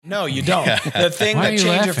No, you don't. The thing that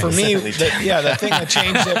changed it for me, the thing that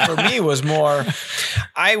changed it for me was more,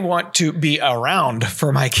 I want to be around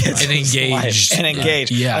for my kids and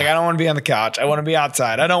engaged. Yeah. Like, I don't want to be on the couch. I want to be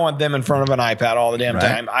outside. I don't want them in front of an iPad all the damn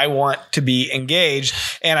time. I want to be engaged,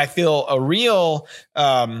 and I feel a real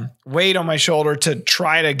weight on my shoulder to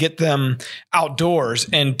try to get them outdoors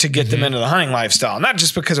and to get them into the hunting lifestyle. Not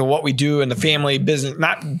just because of what we do in the family business,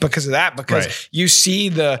 not because of that, because you see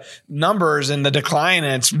the numbers and the decline,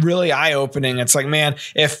 and it's really eye-opening. It's like, man,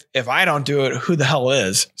 if I don't do it, who the hell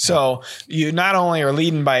is? So you not only are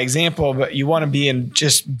leading by example, but you want to be in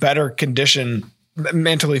just better condition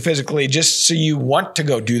mentally, physically, just so you want to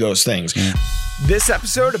go do those things. This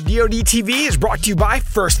episode of DoD TV is brought to you by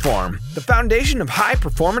First Farm, the foundation of high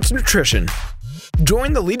performance nutrition.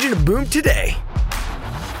 Join the Legion of Boom today.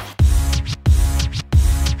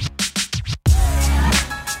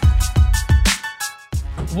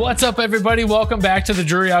 What's up, everybody? Welcome back to the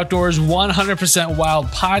Drury Outdoors 100% Wild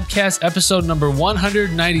Podcast, episode number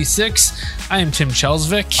 196. I am Tim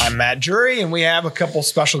Chelsvik. I'm Matt Drury, and we have a couple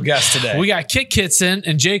special guests today. We got Kit Kitson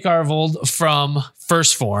and Jake Arvold from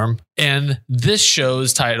First Form, and this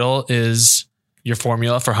show's title is Your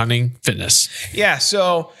Formula for Hunting Fitness. Yeah,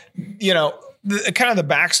 so, kind of the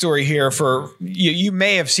backstory here for you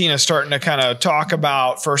may have seen us starting to kind of talk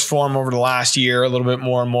about First Form over the last year a little bit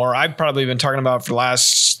more and more. I've probably been talking about it for the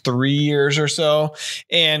last 3 years or so.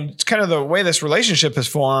 And it's kind of the way this relationship has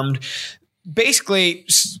formed. Basically,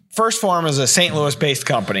 First Form is a St. Louis based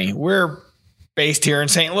company. We're based here in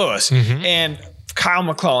St. Louis. And Kyle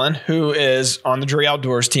McClellan, who is on the Drury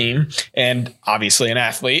Outdoors team and obviously an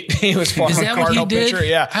athlete. He was former Cardinal pitcher.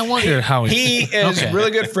 Yeah. I wonder how he is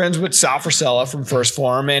really good friends with Sal Frisella from First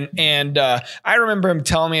Form. And I remember him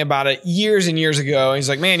telling me about it years and years ago. He's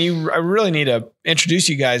like, man, I really need to introduce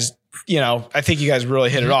you guys. I think you guys really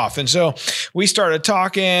hit it off. And so we started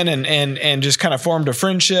talking and just kind of formed a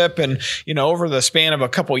friendship. And, over the span of a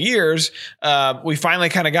couple years, we finally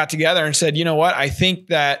kind of got together and said, you know what, I think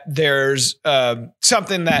that there's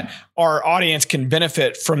something that our audience can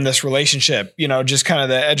benefit from this relationship, just kind of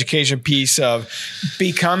the education piece of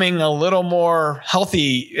becoming a little more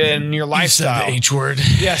healthy in your lifestyle. You said the H word.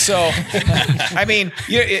 Yeah. So, I mean,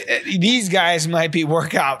 these guys might be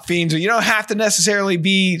workout fiends. You don't have to necessarily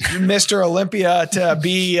be Mr. Olympia to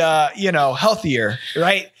be, healthier,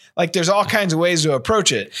 right? Like, there's all kinds of ways to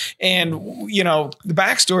approach it. And, the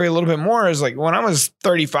backstory a little bit more is like, when I was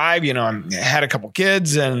 35, I had a couple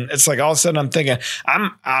kids, and it's like, all of a sudden I'm thinking,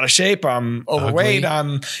 I'm out of shape. I'm overweight.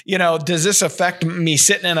 Does this affect me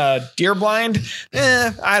sitting in a deer blind?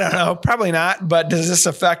 I don't know. Probably not. But does this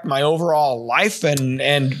affect my overall life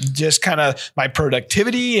and just kind of my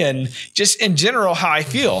productivity and just in general, how I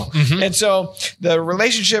feel? And so the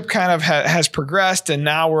relationship kind of has progressed, and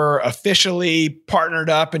now we're officially partnered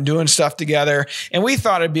up and doing stuff together. And we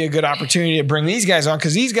thought it'd be a good opportunity to bring these guys on,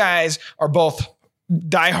 because these guys are both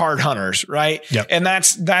diehard hunters, right? Yep. And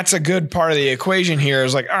that's a good part of the equation here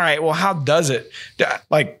is like, all right, well, how does it,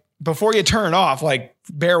 like, before you turn it off, like,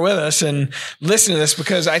 bear with us and listen to this,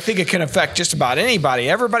 because I think it can affect just about anybody.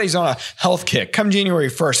 Everybody's on a health kick. Come January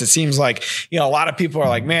 1st, it seems like, a lot of people are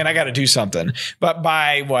like, man, I got to do something. But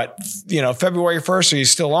by February 1st, are you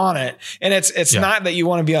still on it? And it's not that you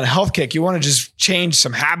want to be on a health kick. You want to just change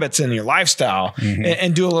some habits in your lifestyle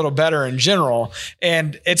and do a little better in general.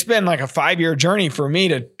 And it's been like a 5-year journey for me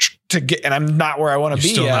to get, and I'm not where I want to be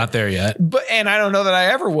still yet. Not there yet. And I don't know that I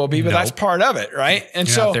ever will be, but that's part of it. Right. And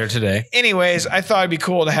You're not there today. Anyways, I thought it'd be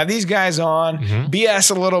cool to have these guys on,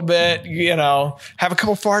 BS a little bit, have a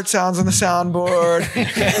couple fart sounds on the soundboard.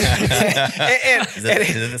 Is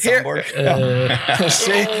it the soundboard?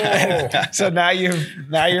 So now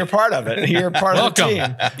you're part of it. You're part of the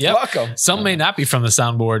team. Yep. Welcome. Some may not be from the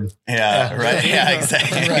soundboard. Yeah. Right. Yeah,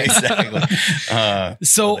 exactly. Exactly.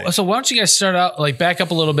 So why don't you guys start out, like, back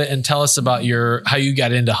up a little bit and tell us about how you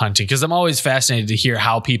got into hunting? Because I'm always fascinated to hear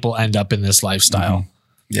how people end up in this lifestyle.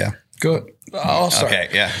 Yeah. Good. I'll start. Okay.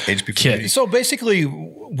 Yeah. HPP. So basically,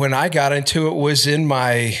 when I got into it was in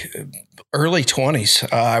my early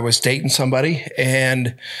 20s. I was dating somebody,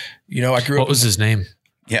 and I grew up. What was his name?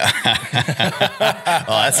 Yeah.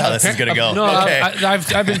 Well, that's how this is going to go. No, okay.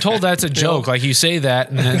 I've been told that's a joke. Like, you say that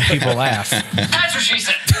and then people laugh. That's what she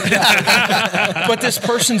said. But this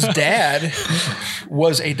person's dad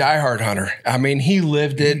was a diehard hunter. I mean, he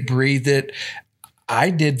lived it, breathed it. I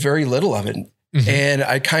did very little of it. And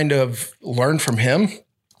I kind of learned from him.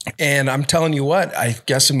 And I'm telling you what, I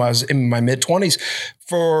guess I was in my mid-20s.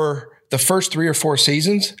 For the first 3 or 4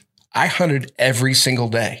 seasons, I hunted every single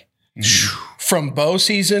day. From bow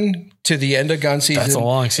season to the end of gun season. That's a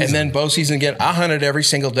long season. And then bow season again. I hunted every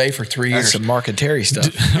single day for 3 That's years. some Mark and Terry stuff.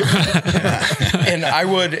 And I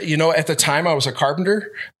would, at the time I was a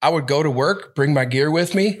carpenter, I would go to work, bring my gear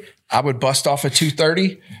with me. I would bust off at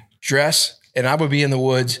 2:30, dress, and I would be in the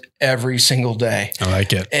woods every single day. I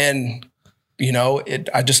like it. And,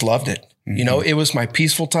 I just loved it. It was my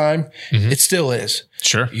peaceful time. It still is.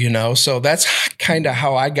 Sure. So that's kind of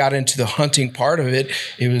how I got into the hunting part of it.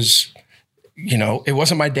 It was, it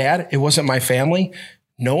wasn't my dad. It wasn't my family.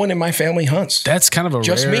 No one in my family hunts. That's kind of a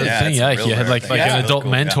Just rare me. thing. Yeah, it's a Yeah, real you had rare like thing. an Yeah, adult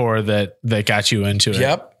cool, mentor that got you into it.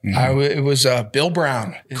 Yep. It was Bill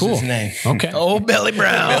Brown is Cool. his name. Okay. Oh, Billy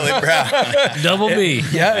Brown. Billy Brown. Double B.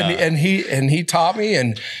 Yeah. And he taught me.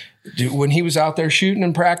 And when he was out there shooting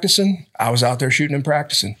and practicing, I was out there shooting and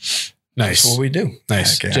practicing. Nice. That's what we do.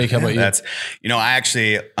 Nice. Okay. Jake, how about you? That's, I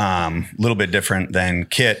actually, a little bit different than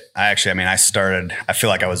Kit. I feel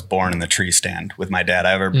like I was born in the tree stand with my dad.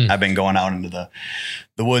 I've been going out into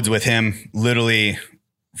the woods with him literally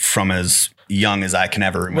from as young as I can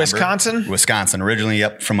ever remember. Wisconsin. Originally,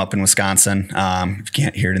 from up in Wisconsin. If you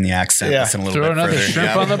can't hear it in the accent, listen a little Throw bit another further.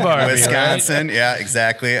 shrimp on the barbie, Wisconsin. Right? Yeah,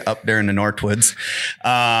 exactly. Up there in the Northwoods.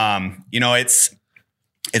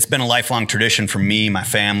 It's been a lifelong tradition for me, my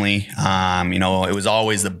family. It was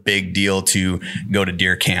always a big deal to go to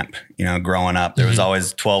deer camp, growing up. There was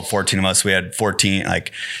always 12, 14 of us. We had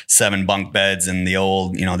 7 bunk beds in the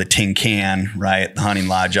old, the tin can, right? The hunting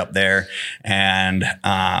lodge up there. And,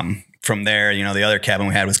 from there, the other cabin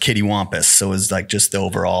we had was Kitty Wampus. So it was like just the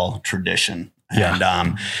overall tradition. Yeah.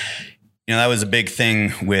 And, that was a big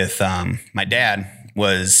thing with, my dad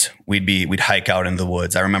was we'd hike out into the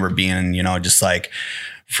woods. I remember being, just like,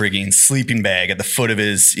 frigging sleeping bag at the foot of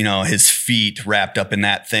his, his feet wrapped up in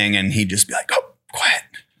that thing. And he'd just be like, oh, quiet.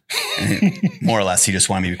 And more or less, he just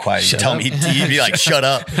wanted me to be quiet. He'd tell me, he'd be like, shut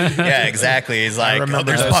up. Yeah, exactly. He's like,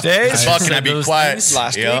 remember there's those days. buck, can I be quiet?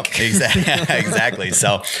 Last week. Exactly.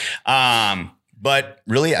 So, but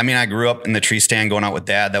really, I grew up in the tree stand going out with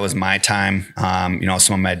dad. That was my time.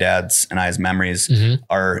 Some of my dad's and I's memories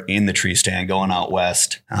are in the tree stand going out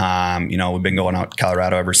west. We've been going out to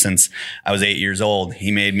Colorado ever since I was 8 years old.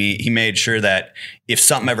 He made sure that if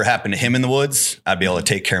something ever happened to him in the woods, I'd be able to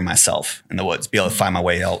take care of myself in the woods, be able to find my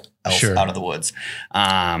way out of the woods.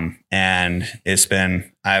 And it's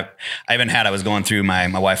been, I was going through my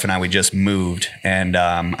wife and I, we just moved and,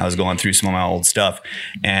 I was going through some of my old stuff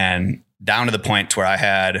and down to the point where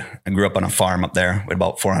I grew up on a farm up there with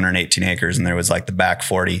about 418 acres and there was like the back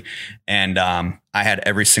 40. And, I had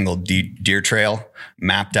every single deer trail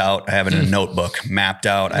mapped out. I have it in a notebook mapped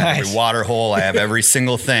out. I have every water hole. I have every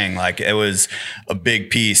single thing. Like it was a big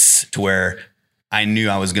piece to where I knew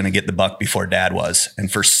I was going to get the buck before dad was.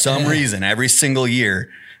 And for some reason, every single year,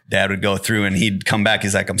 dad would go through and he'd come back.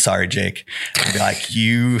 He's like, I'm sorry, Jake. I'd be like,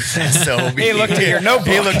 you so He looked at your notebook.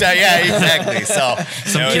 He looked at, yeah, exactly. So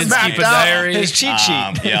Some kids keep a diary. His cheat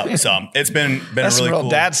sheet. Yeah. So it's been That's really real cool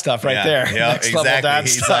dad stuff right there. Yeah, Next level exactly. dad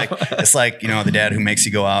He's stuff. like, it's like, the dad who makes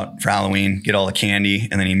you go out for Halloween, get all the candy,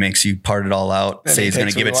 and then he makes you part it all out. And Say he he's going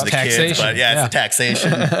to takes give it to what the he kids. Taxation. But it's the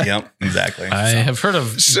taxation. Yep, exactly. I have heard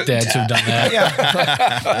of dads who've done that.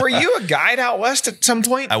 Yeah. Were you a guide out west at some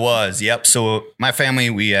point? I was, yep. So my family,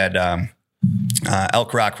 we had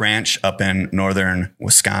Elk Rock Ranch up in northern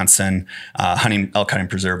Wisconsin, elk hunting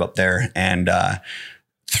preserve up there. And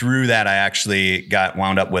through that, I actually got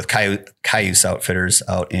wound up with Cayuse Outfitters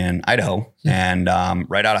out in Idaho. And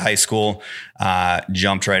right out of high school,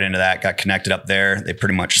 jumped right into that, got connected up there. They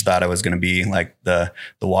pretty much thought I was going to be like the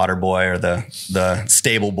water boy or the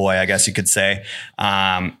stable boy, I guess you could say.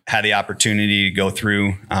 Had the opportunity to go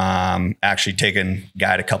through, actually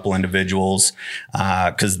guide a couple individuals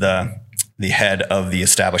because the head of the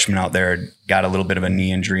establishment out there got a little bit of a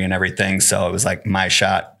knee injury and everything. So it was like my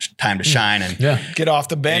shot, time to shine. And Get off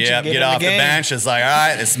the bench and get off the bench. It's like, all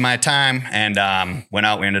right, this is my time. And went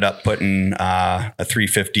out, we ended up putting a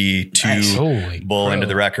 352 bull into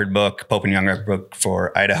the record book, Pope and Young record book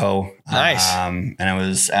for Idaho. Nice. And it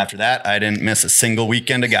was after that, I didn't miss a single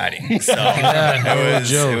weekend of guiding. So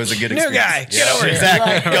it was a good experience. New guy, get over here.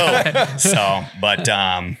 Exactly. Go. So, but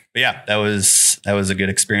yeah, that was a good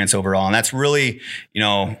experience overall. And that's really,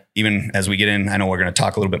 even as we get in, I know we're going to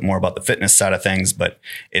talk a little bit more about the fitness side of things, but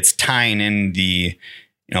it's tying in the,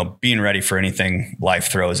 being ready for anything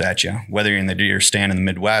life throws at you, whether you're in the deer stand in the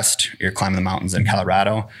Midwest, you're climbing the mountains in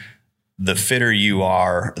Colorado, the fitter you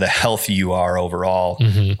are, the healthier you are overall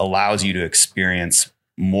allows you to experience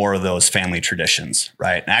more of those family traditions,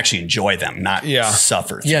 right? And actually enjoy them, not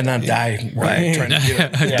suffer. Yeah, not die. Right. Trying to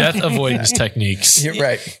get it. Death avoidance techniques. Yeah,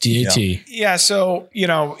 right. DAT. Yeah. So,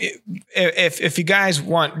 if you guys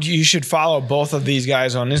want, you should follow both of these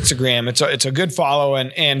guys on Instagram. It's a good follow.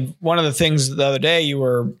 And one of the things the other day you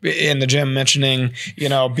were in the gym mentioning,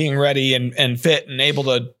 being ready and fit and able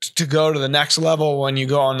to go to the next level when you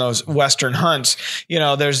go on those Western hunts.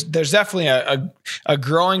 There's definitely a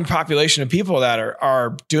growing population of people that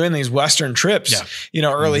are doing these Western trips,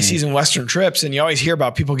 early season Western trips. And you always hear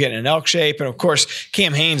about people getting in elk shape. And of course,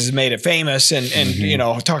 Cam Hanes has made it famous and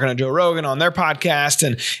talking to Joe Rogan on their podcast.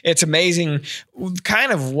 And it's amazing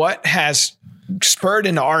kind of what has spurred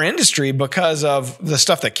into our industry because of the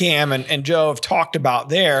stuff that Cam and Joe have talked about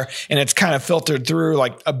there. And it's kind of filtered through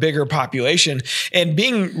like a bigger population, and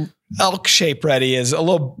being elk shape ready is a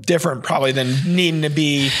little different probably than needing to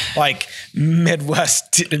be like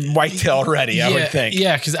Midwest whitetail ready, I would think.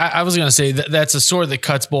 Yeah. Cause I was going to say that's a sword that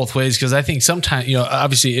cuts both ways. Cause I think sometimes,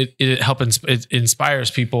 obviously it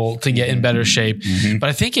inspires people to get in better shape, but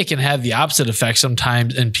I think it can have the opposite effect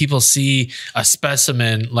sometimes. And people see a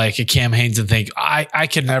specimen like a Cam Hanes and think I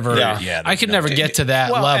could never, never get to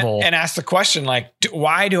that level. And ask the question, like,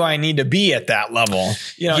 why do I need to be at that level?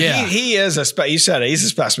 He is you said it, he's a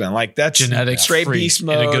specimen. Like that's genetic straight beast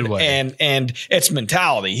mode, in a good way. And it's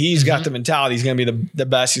mentality. He's got the mentality. He's going to be the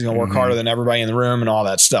best. He's going to work harder than everybody in the room and all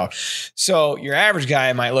that stuff. So your average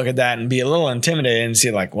guy might look at that and be a little intimidated and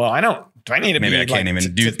see like, well, do I need to maybe be I can't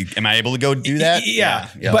even do, am I able to go do that? Yeah.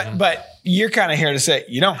 But you're kind of here to say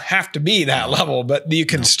you don't have to be that level, but you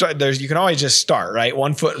can start. You can always just start, right?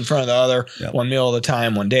 One foot in front of the other, one meal at a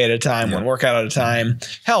time, one day at a time, one workout at a time.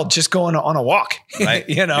 Hell, just going on a walk, right?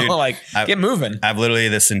 Dude, get moving. I've literally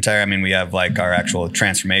we have like our actual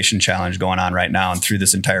transformation challenge going on right now. And through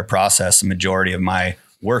this entire process, the majority of my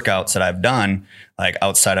workouts that I've done, like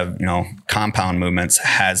outside of, compound movements,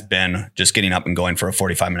 has been just getting up and going for a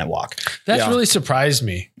 45-minute walk. That's really surprised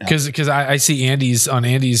me because I see Andy's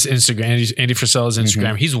Instagram, Andy Frisella's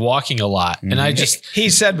Instagram. He's walking a lot. And he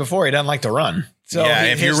said before he doesn't like to run. So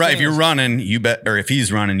if you're running, if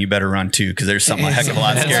he's running, you better run too, because there's something a heck of a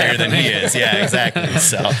lot scarier than he is. Yeah, exactly.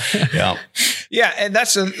 So, yeah, and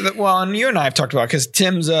that's and you and I have talked about, because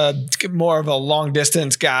Tim's more of a long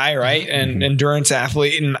distance guy, right, and endurance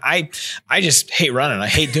athlete, and I just hate running. I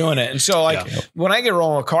hate doing it, and so when I get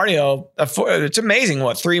rolling with cardio, it's amazing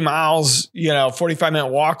what 3 miles, 45-minute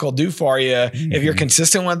walk will do for you if you're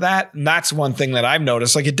consistent with that. And that's one thing that I've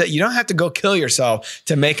noticed. Like you don't have to go kill yourself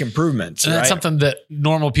to make improvements. And that's something that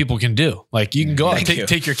normal people can do. Like you can go out,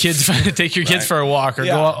 take your kids, kids for a walk, or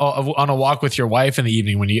go on a walk with your wife in the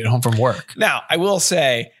evening when you get home from work. Now, I will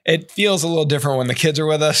say it feels a little different when the kids are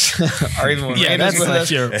with us, or even when Raina's with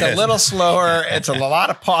us. It's a little slower. It's a lot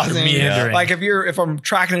of pausing. Like if I'm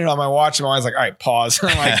tracking it on my watch, I'm always like, all right, pause.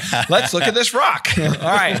 I'm like, let's look at this rock. All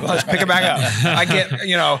right, let's pick it back up. I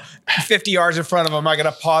get 50 yards in front of them. I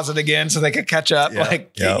got to pause it again so they can catch up.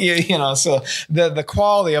 So the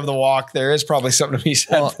quality of the walk, there is probably something to be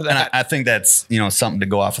said for that. And I think that's, something to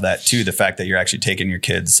go off of that too. The fact that you're actually taking your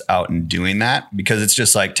kids out and doing that, because it's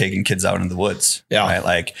just like taking kids out in the woods. Yeah. Right?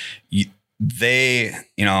 Like they,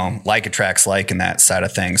 like attracts like in that side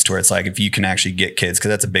of things, to where it's like, if you can actually get kids, because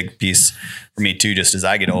that's a big piece for me too, just as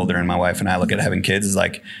I get older and my wife and I look at having kids, is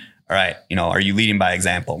like, all right, are you leading by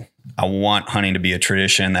example? I want hunting to be a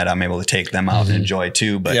tradition that I'm able to take them out and enjoy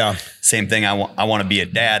too. But same thing, I want to be a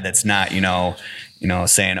dad that's not,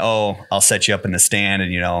 saying, oh, I'll set you up in the stand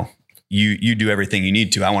and, you do everything you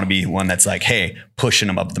need to. I want to be one that's like, hey, pushing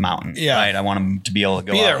them up the mountain. Yeah. Right. I want them to be able to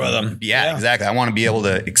go be out there with them. Yeah, exactly. I want to be able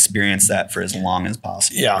to experience that for as long as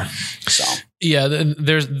possible. Yeah. So. Yeah,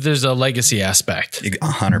 there's a legacy aspect.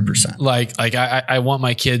 100%. Like I want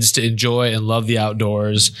my kids to enjoy and love the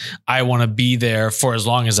outdoors. I want to be there for as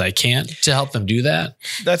long as I can to help them do that.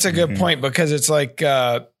 That's a good point, because it's like,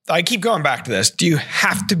 I keep going back to this. Do you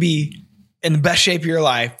have to be in the best shape of your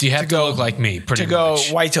life? Do you have to look like me to go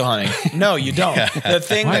whitetail hunting? No, you don't. The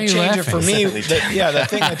thing that changed it for me, the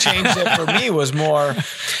thing that changed it for me was more,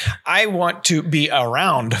 I want to be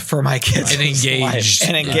around for my kids and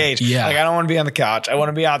engaged. Yeah. Like I don't want to be on the couch. I want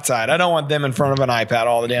to be outside. I don't want them in front of an iPad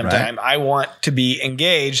all the damn time. I want to be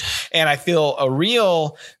engaged, and I feel a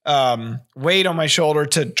real weight on my shoulder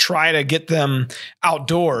to try to get them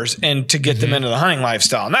outdoors and to get them into the hunting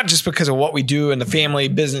lifestyle. Not just because of what we do in the family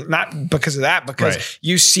business, not because of that, because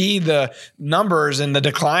you see the numbers and the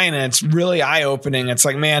decline, and it's really eye opening. It's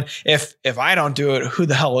like, man, if I don't do it, who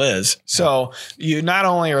the hell is? So you not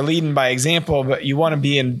only are leading by example, but you want to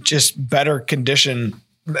be in just better condition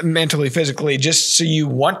mentally, physically, just so you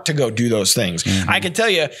want to go do those things. I can tell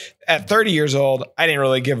you at 30 years old, I didn't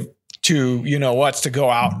really give to, what's to go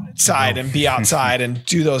outside and be outside and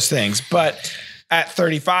do those things. But at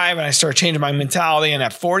 35 and I started changing my mentality, and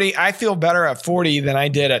at 40, I feel better at 40 than I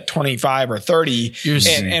did at 25 or 30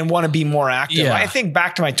 and want to be more active. Yeah. I think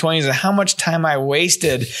back to my 20s and how much time I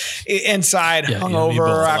wasted inside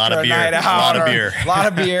hungover after a night out. A lot of beer. A lot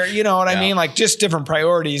of beer. You know what I mean? Like just different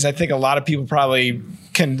priorities. I think a lot of people probably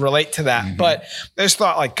can relate to that. But I just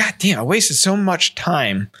thought like, God damn, I wasted so much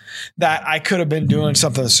time that I could have been doing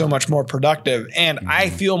something so much more productive. And I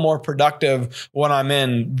feel more productive when I'm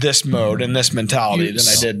in this mode and this mentality than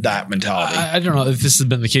I did that mentality. I don't know if this has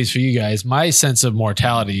been the case for you guys. My sense of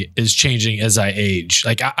mortality is changing as I age.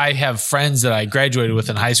 Like I have friends that I graduated with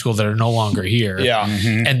in high school that are no longer here. Yeah.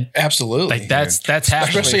 And Absolutely. like that's happening.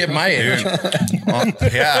 Especially at my age.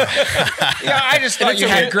 Yeah. I just thought you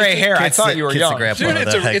had gray hair. I thought you were young.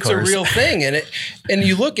 Dude, it's a real thing. And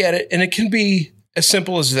you look at it and it can be as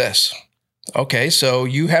simple as this. Okay, so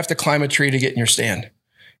you have to climb a tree to get in your stand.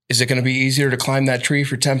 Is it going to be easier to climb that tree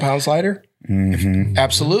for 10 pounds lighter?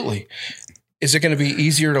 Absolutely. Is it going to be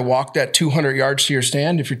easier to walk that 200 yards to your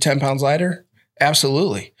stand if you're 10 pounds lighter?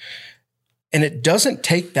 Absolutely. And it doesn't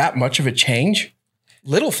take that much of a change.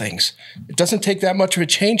 Little things. It doesn't take that much of a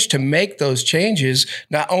change to make those changes,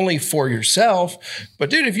 not only for yourself, but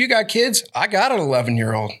dude, if you got kids, I got an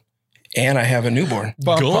 11-year-old and I have a newborn.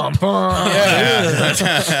 Bum, bum, bum.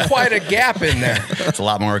 Yeah, quite a gap in there. It's a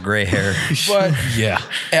lot more gray hair. But Yeah.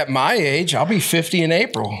 at my age, I'll be 50 in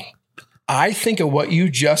April. I think of what you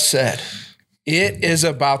just said. It is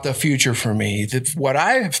about the future for me. What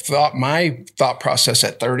I have thought, my thought process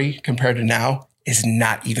at 30 compared to now is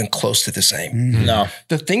not even close to the same. No.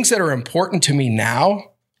 The things that are important to me now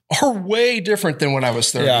are way different than when I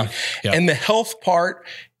was 30. Yeah. Yeah. And the health part,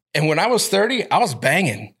 and when I was 30, I was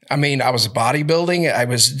banging. I mean, I was bodybuilding. I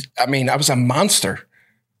was a monster.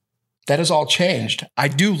 That has all changed. I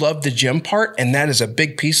do love the gym part, and that is a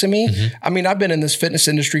big piece of me. I mean, I've been in this fitness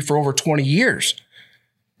industry for over 20 years.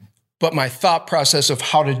 But my thought process of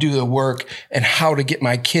how to do the work and how to get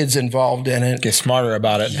my kids involved in it. Get smarter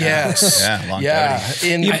about it. Yes.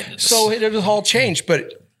 Longevity. And so it has all changed,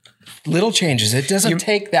 but little changes. It doesn't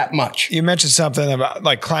take that much. You mentioned something about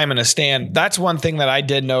like climbing a stand. That's one thing that I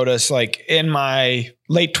did notice, like in my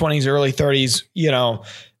late 20s, early 30s,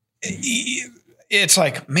 it's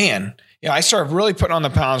like, man, I started really putting on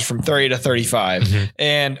the pounds from 30 to 35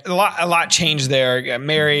 and a lot changed there. Got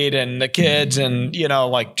married and the kids and,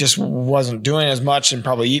 just wasn't doing as much and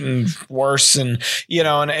probably eating worse. And,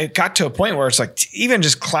 and it got to a point where it's like, even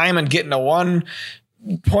just climbing, getting to one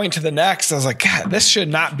point to the next, I was like, God, this should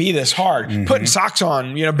not be this hard. Putting socks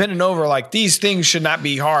on, bending over, like these things should not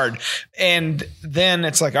be hard. And then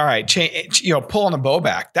it's like, all right, pulling the bow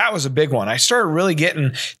back. That was a big one. I started really getting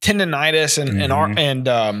tendonitis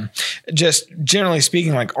and just generally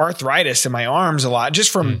speaking, like arthritis in my arms a lot, just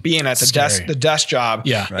from being at the desk job.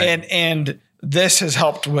 Yeah. Right. And this has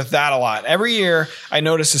helped with that a lot. Every year I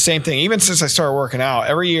notice the same thing, even since I started working out.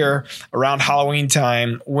 Every year around Halloween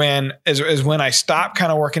time is when I stop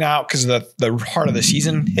kind of working out because the heart of the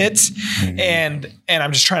season hits. And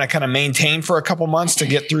I'm just trying to kind of maintain for a couple months to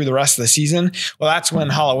get through the rest of the season. Well, that's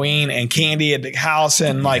when Halloween and candy at the house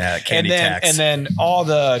and and then all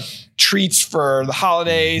the treats for the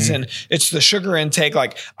holidays and it's the sugar intake.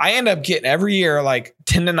 Like I end up getting every year like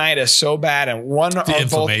tendonitis so bad and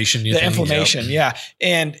inflammation. Yeah.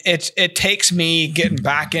 And it takes me getting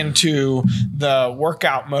back into the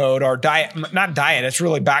workout mode or not diet. It's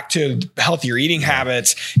really back to healthier eating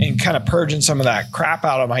habits and kind of purging some of that crap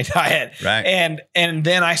out of my diet. Right. And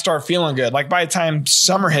then I start feeling good. Like by the time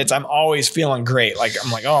summer hits, I'm always feeling great. Like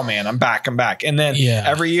I'm like, oh man, I'm back. And then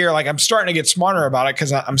every year, like I'm starting to get smarter about it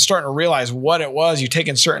because I'm starting to realize what it was. You're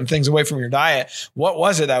taking certain things away from your diet. What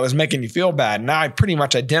was it that was making you feel bad? Now I pretty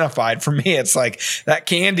much identified. For me, it's like that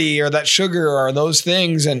candy or that sugar or those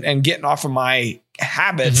things and getting off of my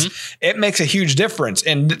habits, it makes a huge difference.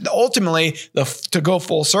 And ultimately, to go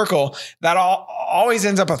full circle, that always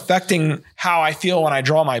ends up affecting how I feel when I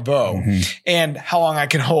draw my bow and how long I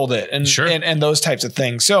can hold it and those types of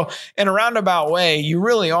things. So in a roundabout way, you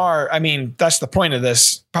really are, I mean, that's the point of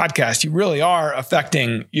this podcast. You really are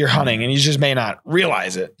affecting your hunting and you just may not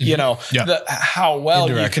realize it, how well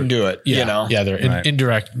you can do it, Yeah, they're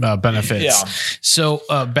indirect benefits. Yeah. So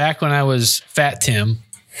back when I was Fat Tim,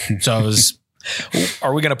 so I was...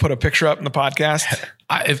 Are we going to put a picture up in the podcast?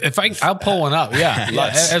 I'll pull one up. Yeah,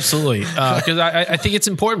 absolutely. Because I think it's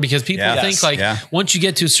important because people think once you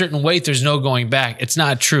get to a certain weight, there's no going back. It's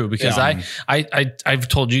not true because I've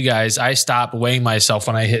told you guys I stopped weighing myself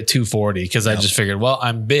when I hit 240 because I just figured, well,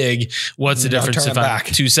 I'm big. What's the difference if I'm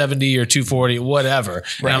 270 or 240, whatever?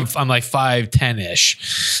 Right. And I'm like 5'10"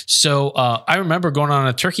 ish. So I remember going on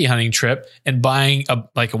a turkey hunting trip and buying a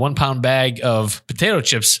 1 pound bag of potato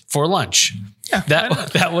chips for lunch. Yeah,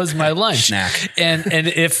 that was my lunch. Snack. And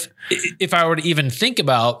if I were to even think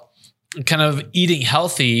about kind of eating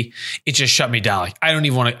healthy, it just shut me down. Like I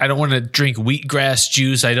don't want to drink wheatgrass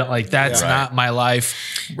juice. I don't like that's not my life.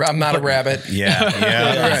 I'm not a rabbit. Yeah,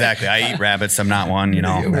 exactly. I eat rabbits. I'm not one, that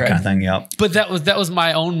kind of thing. Yep. But that was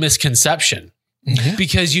my own misconception. Mm-hmm.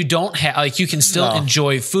 Because you don't have you can still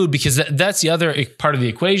enjoy food because that's the other part of the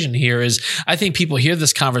equation here is I think people hear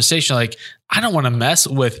this conversation like I don't want to mess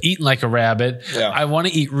with eating like a rabbit. Yeah. I want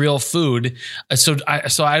to eat real food. So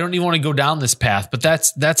I don't even want to go down this path, but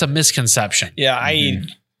that's a misconception. Yeah. I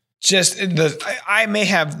eat I may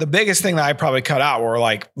have the biggest thing that I probably cut out were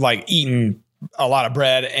like eating a lot of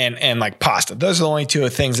bread and like pasta. Those are the only two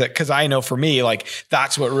things that, cause I know for me, like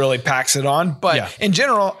that's what really packs it on. But in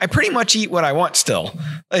general, I pretty much eat what I want still.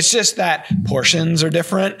 It's just that portions are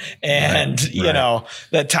different and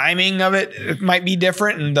the timing of it might be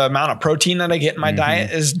different and the amount of protein that I get in my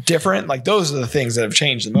diet is different. Like those are the things that have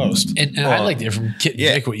changed the most. And I like to hear from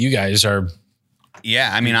Jake what you guys are.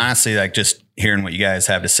 Yeah. I mean, honestly, like just hearing what you guys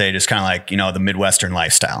have to say, just kind of like, the Midwestern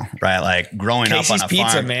lifestyle, right? Like growing Casey's up on a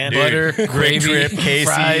pizza, farm, man. Butter, gravy, Casey's,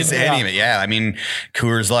 fries, any of it. Yeah. I mean,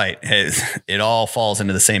 Coors Light, it all falls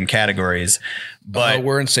into the same categories. But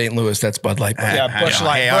we're in St. Louis. That's Bud Light. Yeah, Busch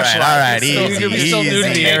Light. Hey, all right. You're still new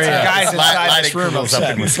to the area. Guys inside this room up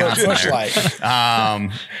in Wisconsin. Busch Light.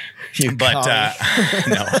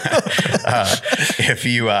 If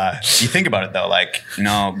you think about it though, like,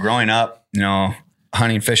 growing up,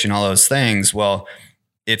 hunting, fishing, all those things. Well,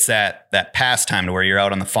 it's that pastime to where you're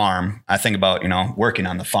out on the farm. I think about, working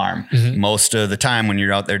on the farm. Mm-hmm. Most of the time when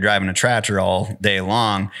you're out there driving a tractor all day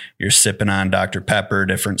long, you're sipping on Dr. Pepper,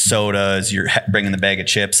 different sodas, you're bringing the bag of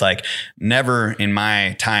chips. Like never in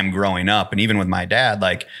my time growing up. And even with my dad,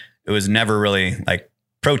 like it was never really like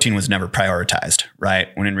protein was never prioritized, right?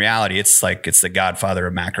 When in reality, it's the godfather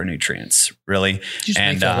of macronutrients, really.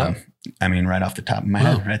 And, I mean, right off the top of my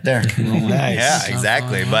head, right there. Nice. Yeah,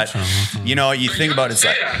 exactly. But you think about it's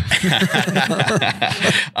like,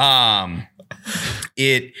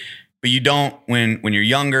 but you don't when you're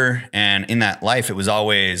younger and in that life, it was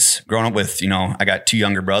always growing up with, I got 2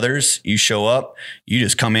 younger brothers. You show up, you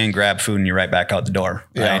just come in, grab food, and you're right back out the door.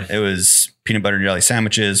 Right? Yeah. It was peanut butter and jelly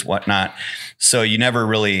sandwiches, whatnot. So you never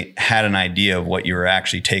really had an idea of what you were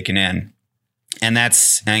actually taking in, and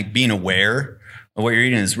that's I think being aware of what you're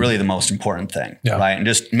eating is really the most important thing, right? And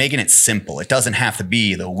just making it simple. It doesn't have to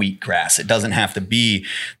be the wheatgrass. It doesn't have to be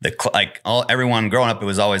everyone growing up. It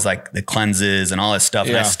was always like the cleanses and all this stuff.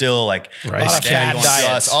 Yeah. And I still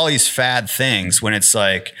all these fad things when it's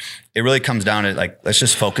like, it really comes down to like, let's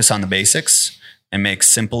just focus on the basics and make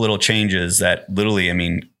simple little changes that literally,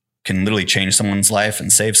 can literally change someone's life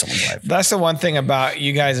and save someone's life. That's the one thing about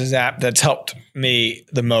you guys' app that's helped me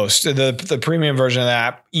the most. The premium version of the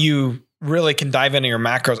app, you really can dive into your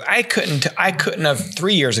macros. I couldn't have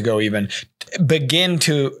 3 years ago even begin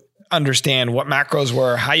to understand what macros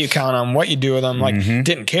were, how you count them, what you do with them. Like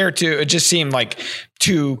didn't care to. It just seemed like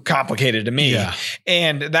too complicated to me. Yeah.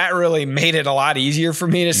 And that really made it a lot easier for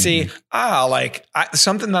me to see,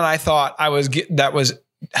 something that I thought that was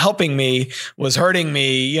helping me was hurting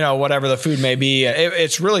me, whatever the food may be.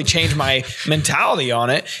 It's really changed my mentality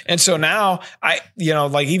on it. And so now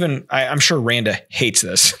I'm sure Randa hates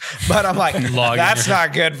this, but I'm like, that's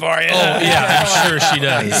not good for you. Oh yeah, I'm sure she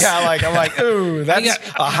does. Yeah. I'm like, ooh, that's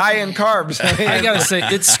a high in carbs. I gotta say,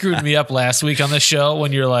 it screwed me up last week on the show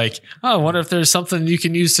when you're like, oh, I wonder if there's something you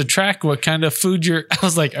can use to track what kind of food I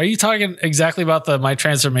was like, are you talking exactly about My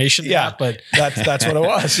Transformation? Yeah, but that's what it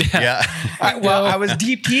was. Yeah. I was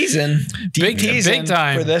deep teasing big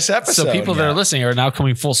time for this episode. So people that are listening are now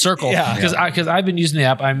coming full circle. Because I've been using the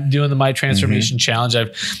app. I'm doing the My Transformation Challenge.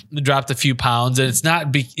 I've dropped a few pounds, and it's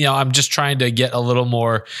not, I'm just trying to get a little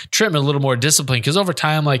more trim, a little more discipline. Because over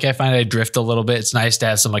time, I find I drift a little bit. It's nice to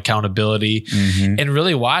have some accountability and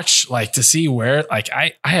really watch, to see where,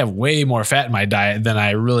 I have way more fat in my diet than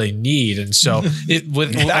I really need. And so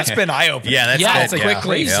that's been eye opening. Yeah, that's it's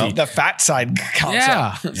quickly the fat side counts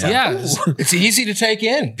up. It's easy to take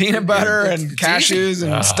in peanut butter and cashews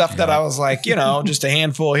and stuff that I was like, just a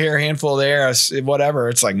handful here, a handful there, whatever.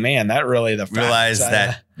 It's like, man, that really realize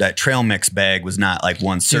that that trail mix bag was not like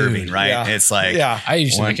one serving, right? yeah. It's like I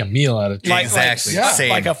usually make a meal out of it. exactly same.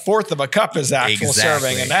 Like a fourth of a cup is actual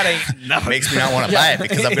serving, and that ain't nothing. Makes me not want to buy it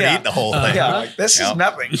because I'm gonna eat the whole thing. Yeah, like, this is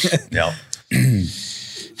nothing. Yep.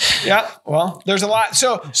 Yeah, well, there's a lot.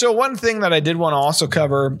 So one thing that I did want to also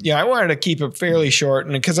cover, I wanted to keep it fairly short,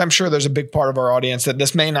 and because I'm sure there's a big part of our audience that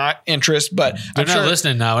this may not interest, but They're not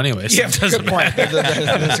listening now anyway. So yeah, good point.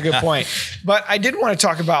 That's a good point. But I did want to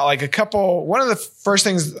talk about like one of the first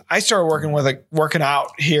things I started working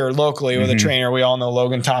out here locally with a trainer. We all know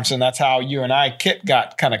Logan Thompson. That's how you and Kit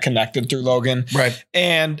got kind of connected through Logan. Right.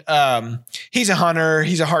 And he's a hunter.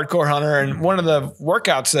 He's a hardcore hunter. And one of the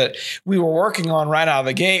workouts that we were working on right out of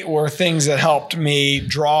the gate were things that helped me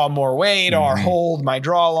draw more weight or hold my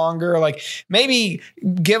draw longer. Like maybe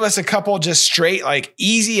give us a couple just straight, like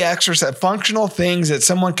easy exercise, functional things that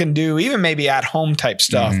someone can do, even maybe at home type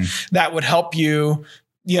stuff that would help you,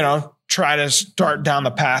 try to start down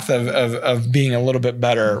the path of being a little bit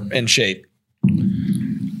better in shape.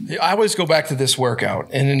 I always go back to this workout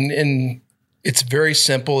and it's very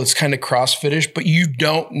simple. It's kind of CrossFit-ish, but you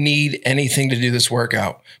don't need anything to do this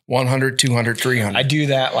workout. 100, 200, 300. I do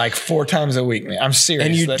that like 4 times a week, man. I'm serious.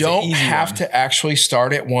 And you don't have to actually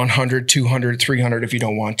start at 100, 200, 300 if you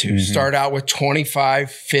don't want to. Start out with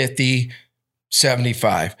 25, 50,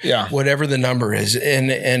 75. Yeah. Whatever the number is.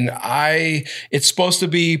 And it's supposed to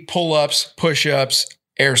be pull-ups, push-ups,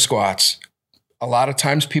 air squats. A lot of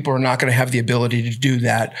times people are not going to have the ability to do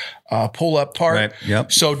that pull-up part. Right.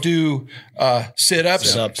 Yep. So do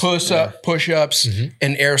sit-ups, push-ups,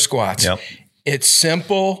 and air squats. Yep. It's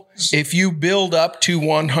simple. If you build up to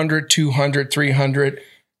 100, 200, 300,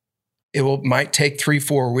 might take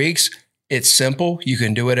 3-4 weeks. It's simple. You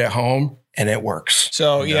can do it at home. And it works.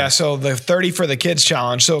 So so the 30 for the Kids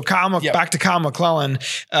challenge. So back to Kyle McClellan,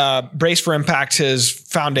 Brace for Impact, his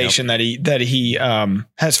foundation that he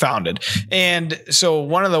has founded. And so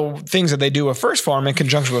one of the things that they do with First Farm in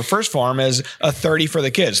conjunction with First Farm is a 30 for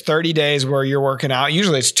the Kids, 30 days where you're working out.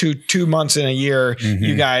 Usually it's two months in a year.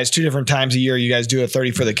 You guys, 2 different times a year, you guys do a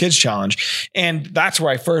 30 for the Kids challenge. And that's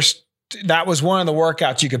where that was one of the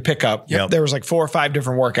workouts you could pick up. Yep. There was like 4 or 5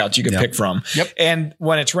 different workouts you could pick from. Yep. And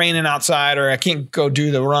when it's raining outside or I can't go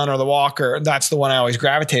do the run or the walk, that's the one I always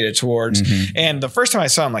gravitated towards. And the first time I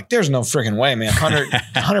saw him, like, there's no freaking way, man.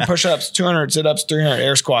 100 push-ups, 200 sit-ups, 300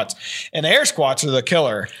 air squats. And the air squats are the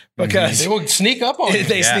killer because they will sneak up on you.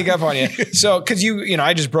 They sneak up on you. So, cause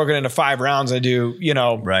I just broke it into 5 rounds. I do,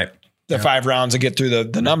 the 5 rounds to get through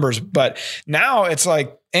the numbers. But now it's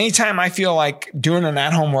like, anytime I feel like doing an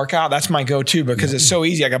at-home workout, that's my go-to because it's so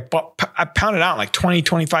easy. I pound it out in like 20,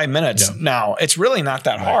 25 minutes now. It's really not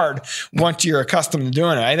that hard once you're accustomed to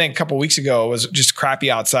doing it. I think a couple of weeks ago, it was just crappy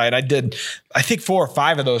outside. I did, I think 4 or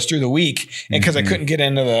 5 of those through the week and because I couldn't get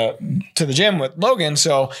into the gym with Logan.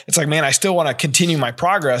 So it's like, man, I still want to continue my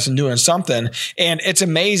progress and doing something. And it's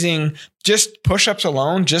amazing. Just push-ups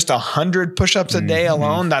alone, just 100 push-ups a day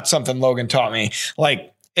alone. That's something Logan taught me. Like,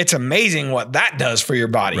 it's amazing what that does for your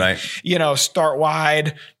body. Right. Start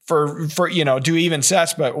wide for do even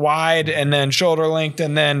sets, but wide and then shoulder length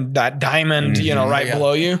and then that diamond,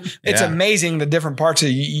 below you. It's amazing the different parts of,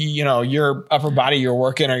 your upper body you're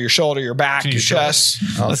working or your shoulder, your back, your chest.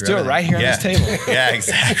 Let's do it right here on this table. Yeah,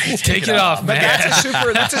 exactly. Take it off, man.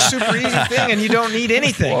 But that's a super easy thing and you don't need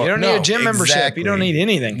anything. You don't need a gym membership. You don't need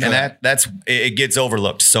anything. And it gets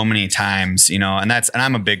overlooked so many times, and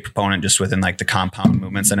I'm a big proponent just within like the compound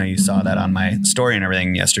movements. I know you saw that on my story and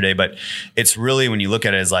everything yesterday, but it's really, when you look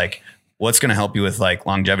at it as like, what's going to help you with like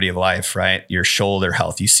longevity of life, right? Your shoulder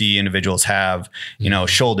health. You see individuals have,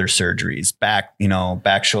 shoulder surgeries, back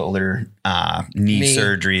shoulder, knee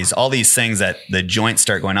surgeries, all these things that the joints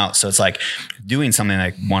start going out. So it's like doing something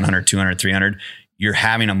like 100, 200, 300, you're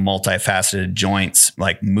having a multifaceted joints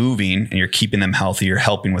like moving and you're keeping them healthy. You're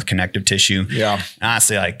helping with connective tissue. Yeah. And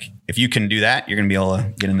honestly, like if you can do that, you're going to be able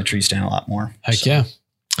to get in the tree stand a lot more. Heck yeah.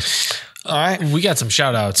 All right. We got some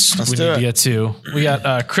shout outs we need to get to. We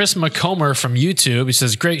got Chris McComber from YouTube. He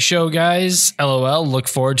says, great show, guys. LOL. Look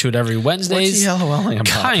forward to it every Wednesdays. What's he LOLing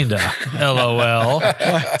about? Kinda. LOL.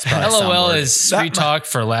 LOL is street talk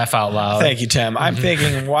for laugh out loud. Thank you, Tim. I'm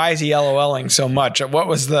thinking, why is he LOLing so much? What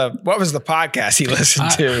was the podcast he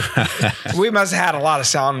listened to? We must have had a lot of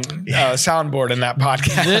soundboard in that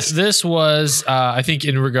podcast. This was, I think,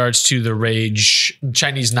 in regards to the Rage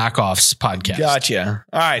Chinese Knockoffs podcast. Gotcha.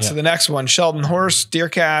 All right. So the next one. Sheldon Horst,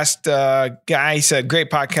 Deercast guy said, great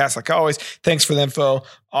podcast like always. Thanks for the info.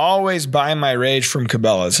 Always buy my Rage from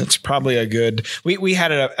Cabela's. It's probably a good. We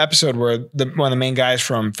had an episode where one of the main guys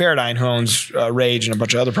from Fairdyne, who owns Rage and a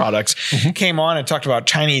bunch of other products, came on and talked about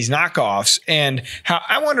Chinese knockoffs and how.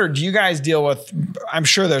 I wonder, do you guys deal with? I'm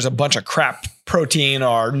sure there's a bunch of crap protein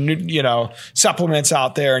or supplements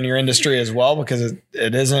out there in your industry as well, because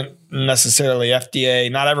it isn't necessarily FDA.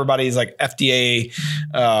 Not everybody's like FDA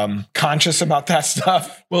conscious about that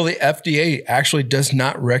stuff. Well, the FDA actually does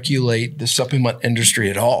not regulate the supplement industry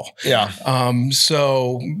at all. Yeah.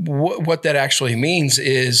 So what that actually means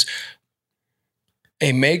is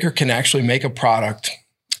a maker can actually make a product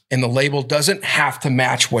and the label doesn't have to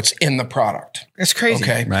match what's in the product. It's crazy.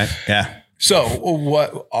 Okay. Right. Yeah. So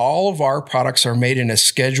what all of our products are made in a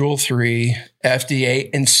Schedule 3 FDA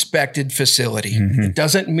inspected facility. It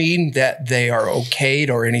doesn't mean that they are okayed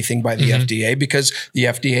or anything by the FDA, because the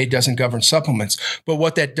FDA doesn't govern supplements. But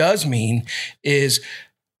what that does mean is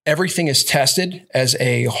everything is tested as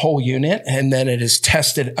a whole unit, and then it is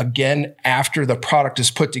tested again after the product is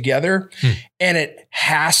put together, and it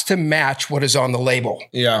has to match what is on the label.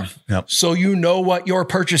 Yeah. So you know what you're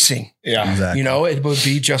purchasing. Yeah. Exactly. You know, it would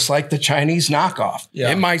be just like the Chinese knockoff.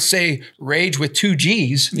 Yeah. It might say Rage with 2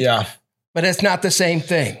 G's, Yeah. but it's not the same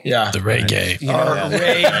thing. Yeah. The reggae. You know? The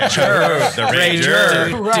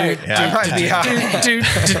Rager. Right. Yeah.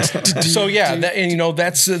 So yeah,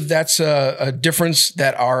 that's a difference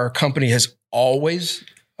that our company has always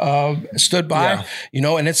stood by.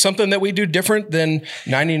 Yeah. And it's something that we do different than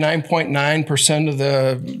 99.9% of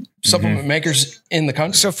the supplement makers in the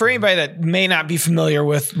country. So for anybody that may not be familiar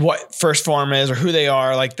with what First Form is or who they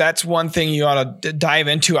are, like that's one thing you ought to dive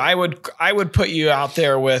into. I would put you out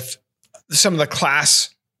there with some of the class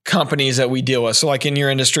companies that we deal with. So like in your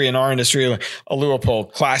industry, in our industry, like a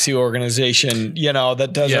Leupold, classy organization, that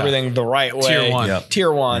does everything the right way. Tier 1. Yep.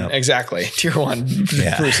 Tier 1, Yep. exactly. Tier 1,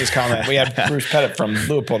 Yeah. Bruce's comment. We had Bruce Pettit from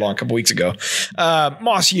Leupold on a couple weeks ago.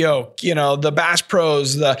 Moss Yoke, the Bass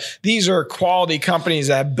Pros, these are quality companies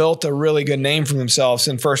that have built a really good name for themselves,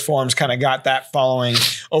 and First Form's kind of got that following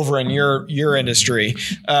over in your industry.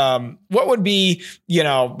 What would be,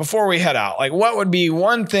 before we head out, like what would be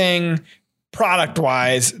one thing product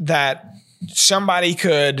wise that somebody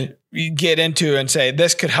could get into and say,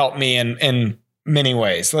 this could help me in many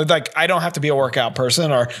ways? Like, I don't have to be a workout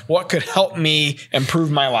person, or what could help me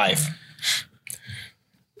improve my life?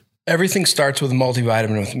 Everything starts with a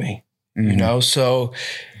multivitamin with me, so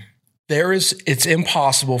it's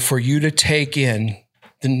impossible for you to take in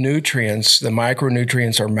the nutrients, the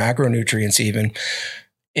micronutrients or macronutrients even,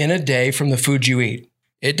 in a day from the food you eat.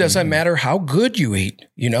 It doesn't matter how good you eat,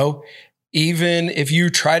 even if you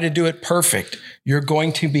try to do it perfect, you're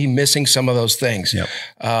going to be missing some of those things. Yep.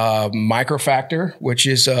 Microfactor, which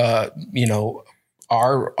is, our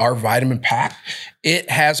vitamin pack, it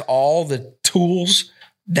has all the tools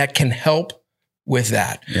that can help with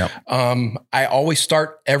that. Yep. I always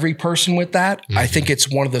start every person with that. I think it's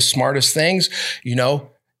one of the smartest things. You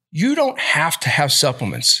don't have to have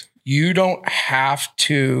supplements. You don't have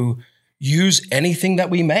to use anything that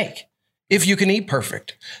we make if you can eat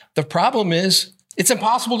perfect. The problem is it's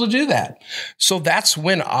impossible to do that. So that's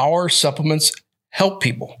when our supplements help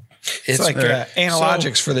people. It's like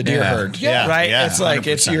analogics for the deer herd, Yeah. right? Yeah, it's like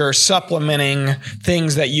 100%. you're supplementing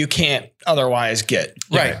things that you can't otherwise get.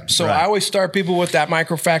 Right. So I always start people with that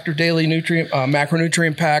Microfactor daily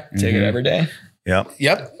macronutrient pack. Take it every day. Yep.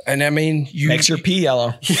 Yep. And I mean, Makes your pee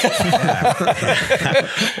yellow.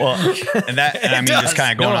 Well, and I mean, just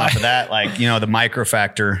kind of going off of that, like, the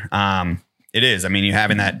microfactor, it is. I mean, you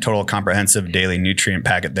having that total comprehensive daily nutrient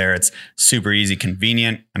packet there. It's super easy,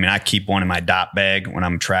 convenient. I mean, I keep one in my dot bag when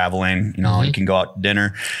I'm traveling, you can go out to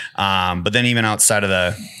dinner. But then even outside of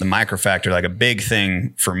the microfactor, like a big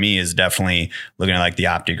thing for me is definitely looking at like the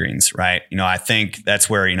OptiGreens, right? I think that's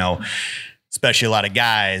where, especially a lot of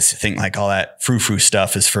guys think like all that frou-frou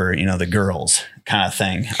stuff is for, the girls kind of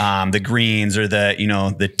thing. The greens or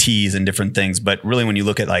the teas and different things. But really when you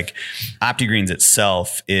look at like OptiGreens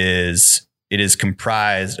itself it is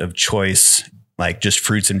comprised of choice, like just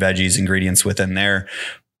fruits and veggies ingredients within there.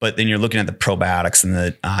 But then you're looking at the probiotics and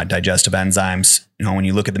the digestive enzymes. When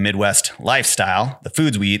you look at the Midwest lifestyle, the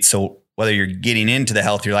foods we eat, so whether you're getting into the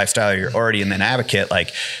healthier lifestyle or you're already an advocate,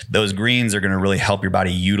 like those greens are going to really help your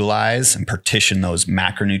body utilize and partition those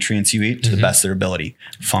macronutrients you eat to the best of their ability,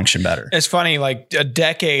 function better. It's funny, like a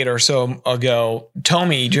decade or so ago,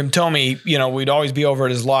 Jim Thome, we'd always be over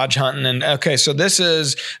at his lodge hunting. And okay, so this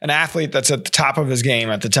is an athlete that's at the top of his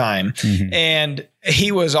game at the time. And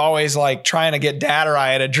he was always like trying to get Dad or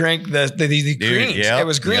I to drink the greens. yep, It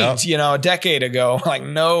was greens, you know, a decade ago. Like,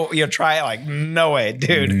 no, you try it. Like, no way,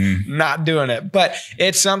 dude, not doing it. But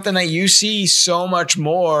it's something that you see so much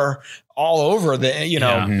more all over the, you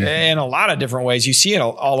know, in a lot of different ways. You see it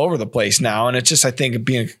all over the place now. And it's just, I think,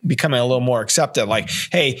 becoming a little more accepted. Like,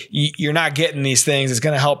 hey, you're not getting these things. It's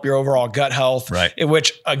going to help your overall gut health. Right.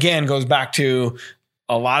 Which again goes back to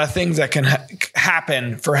a lot of things that can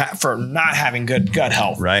happen for not having good gut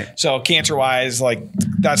health. Right. So cancer wise, like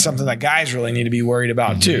that's something that guys really need to be worried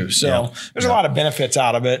about too. So there's a lot of benefits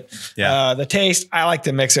out of it. Yeah. The taste, I like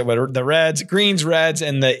to mix it with the reds, greens, reds,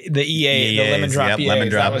 and the EA, the lemon drop EA. Lemon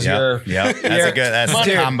drop. That was That's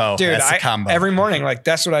a combo. Dude, that's a combo. Every morning, like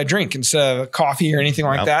that's what I drink instead of coffee or anything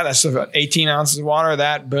like that. That's about 18 ounces of water,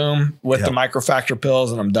 that boom with the microfactor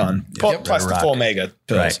pills and I'm done. Plus the full omega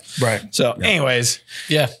pills. Right. So anyways,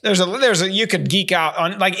 Yeah. there's a you could geek out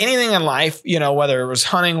on like anything in life, you know, whether it was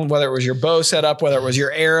hunting, whether it was your bow setup, whether it was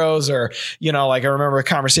your arrows, or, you know, like I remember a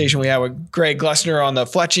conversation we had with Greg Glessner on the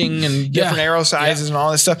fletching and different arrow sizes and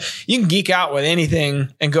all this stuff. You can geek out with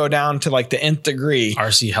anything and go down to like the nth degree.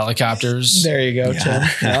 RC helicopters. There you go, Tim.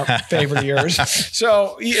 Yep, favorite of yours.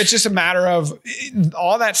 So it's just a matter of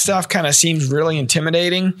all that stuff kind of seems really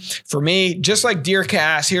intimidating for me. Just like deer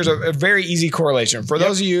cast, here's a very easy correlation. For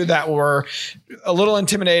those of you that were a little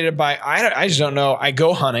intimidated by, I just don't know. I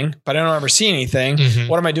go hunting, but I don't ever see anything.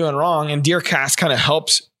 What am I doing wrong? And deer cast kind of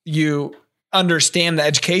helps you understand the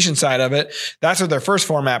education side of it. That's what their first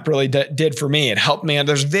format really did for me. It helped me. And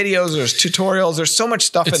there's videos, there's tutorials, there's so much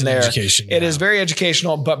stuff in there. Education, It is very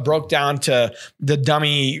educational, but broke down to the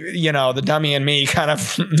dummy, you know, the dummy and me kind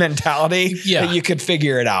of mentality that you could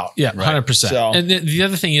figure it out. Yeah, 100%. So- and the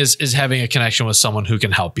other thing is having a connection with someone who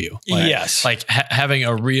can help you. Like, Yes. Like having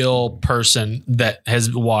a real person that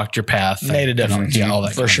has walked your path. Made a difference. Yeah, all that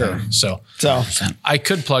For kind of sure. thing. So So, I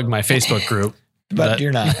could plug my Facebook group. but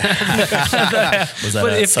you're not. Was that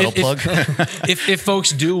But a subtle plug? if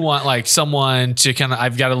folks do want like someone to kind of,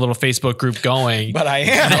 I've got a little Facebook group going. But I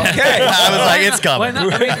am. Okay. I was like, it's Why coming.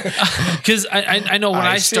 not? Because I know when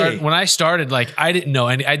I I started, like I didn't know,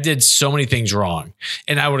 and I did so many things wrong,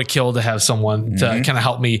 and I would have killed to have someone to kind of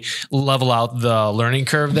help me level out the learning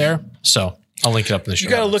curve there. So I'll link it up in the show. You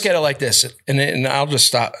got to look at it like this, and I'll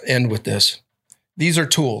just end with this. These are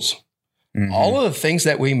tools. All of the things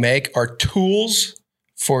that we make are tools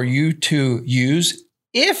for you to use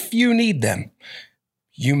if you need them.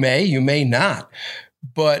 You may not.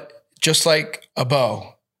 But just like a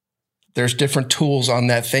bow, there's different tools on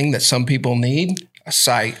that thing that some people need, a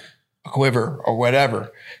sight, a quiver, or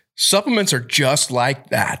whatever. Supplements are just like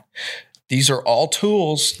that. These are all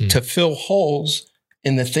tools to fill holes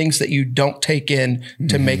in the things that you don't take in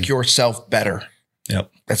to make yourself better. Yep.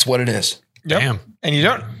 That's what it is. Damn. And you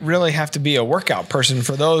don't really have to be a workout person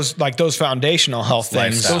for those, like those foundational health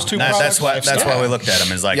things. Lifestyle. Those two That's products, why lifestyle. we looked at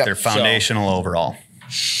them as like Yep. they're foundational overall.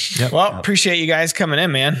 Well, appreciate you guys coming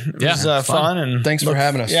in, man. It was fun. And Thanks for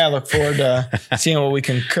having us. Yeah, look forward to seeing what we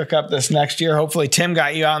can cook up this next year. Hopefully Tim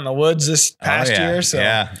got you out in the woods this past year. So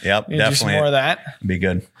yeah, yep, we can do some definitely more of that. be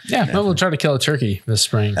good. Yeah, maybe we'll try to kill a turkey this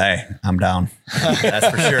spring. Hey, I'm down. That's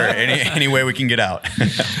for sure. Any way we can get out.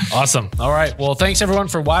 Awesome. All right. Well, thanks everyone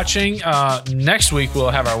for watching. Next week we'll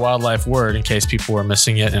have our wildlife word in case people were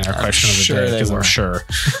missing it in our question of the sure day, they because were. I'm sure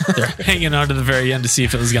they're hanging on to the very end to see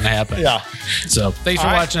if it was going to happen. Yeah. So thanks for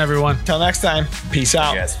All right. watching, everyone. Till next time. Peace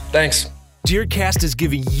out. Yes. Thanks. DeerCast is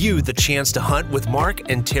giving you the chance to hunt with Mark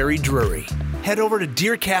and Terry Drury. Head over to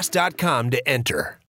deercast.com to enter.